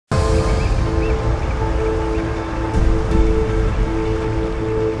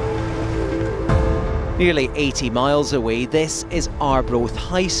Nearly 80 miles away, this is Arbroath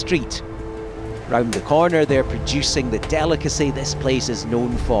High Street. Round the corner, they're producing the delicacy this place is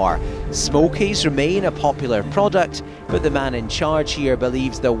known for. Smokies remain a popular product, but the man in charge here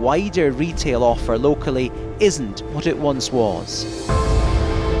believes the wider retail offer locally isn't what it once was.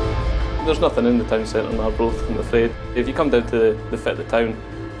 There's nothing in the town centre in Arbroath, I'm afraid. If you come down to the fit of the town,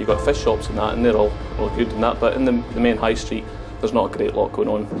 you've got fish shops and that, and they're all good and that, but in the main high street, there's not a great lot going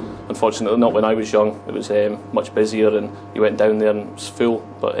on. Unfortunately, not when I was young. It was much busier and you went down there and it was full,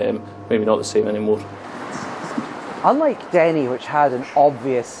 but maybe not the same anymore. Unlike Denny, which had an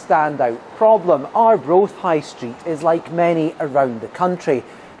obvious standout problem, Arbroath High Street is like many around the country.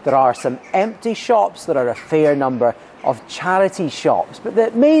 There are some empty shops, there are a fair number of charity shops, but the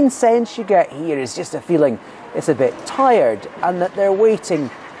main sense you get here is just a feeling it's a bit tired and that they're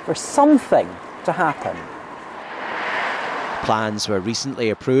waiting for something to happen. Plans were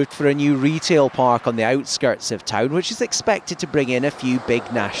recently approved for a new retail park on the outskirts of town, which is expected to bring in a few big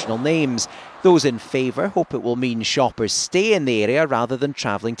national names. Those in favour hope it will mean shoppers stay in the area rather than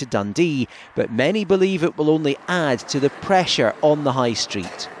travelling to Dundee, but many believe it will only add to the pressure on the high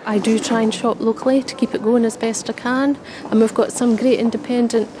street. I do try and shop locally to keep it going as best I can, and we've got some great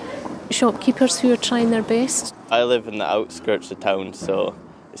independent shopkeepers who are trying their best. I live in the outskirts of town, so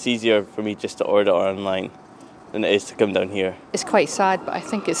it's easier for me just to order online than it is to come down here. It's quite sad, but I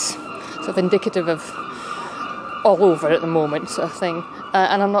think it's sort of indicative of all over at the moment sort of thing,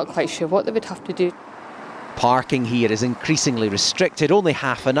 and I'm not quite sure what they would have to do. Parking here is increasingly restricted, only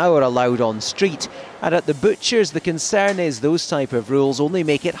half an hour allowed on street, and at the butchers the concern is those type of rules only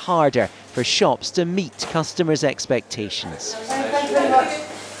make it harder for shops to meet customers' expectations.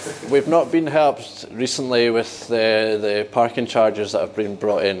 We've not been helped recently with the parking charges that have been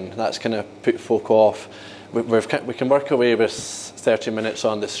brought in. That's kind of put folk off. We can work away with 30 minutes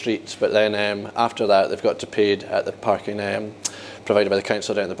on the streets, but then after that they've got to pay at the parking provided by the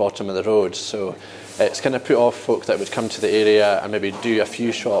council down at the bottom of the road. So it's kind of put off folk that would come to the area and maybe do a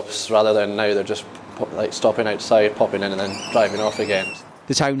few shops, rather than now they're just like stopping outside, popping in and then driving off again.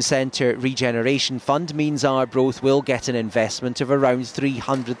 The Town Centre Regeneration Fund means Arbroath will get an investment of around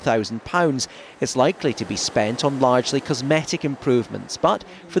 £300,000. It's likely to be spent on largely cosmetic improvements, but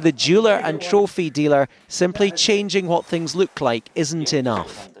for the jeweller and trophy dealer, simply changing what things look like isn't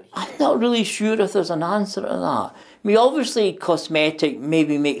enough. I'm not really sure if there's an answer to that. I mean, obviously cosmetic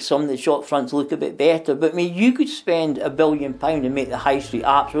maybe makes some of the shop fronts look a bit better, but I mean, you could spend £1 billion and make the high street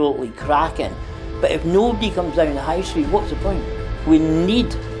absolutely cracking, but if nobody comes down the high street, what's the point? We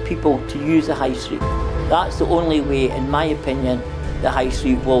need people to use the high street. That's the only way, in my opinion, the high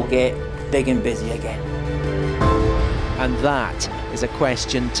street will get big and busy again. And that is a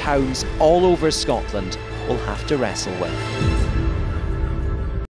question towns all over Scotland will have to wrestle with.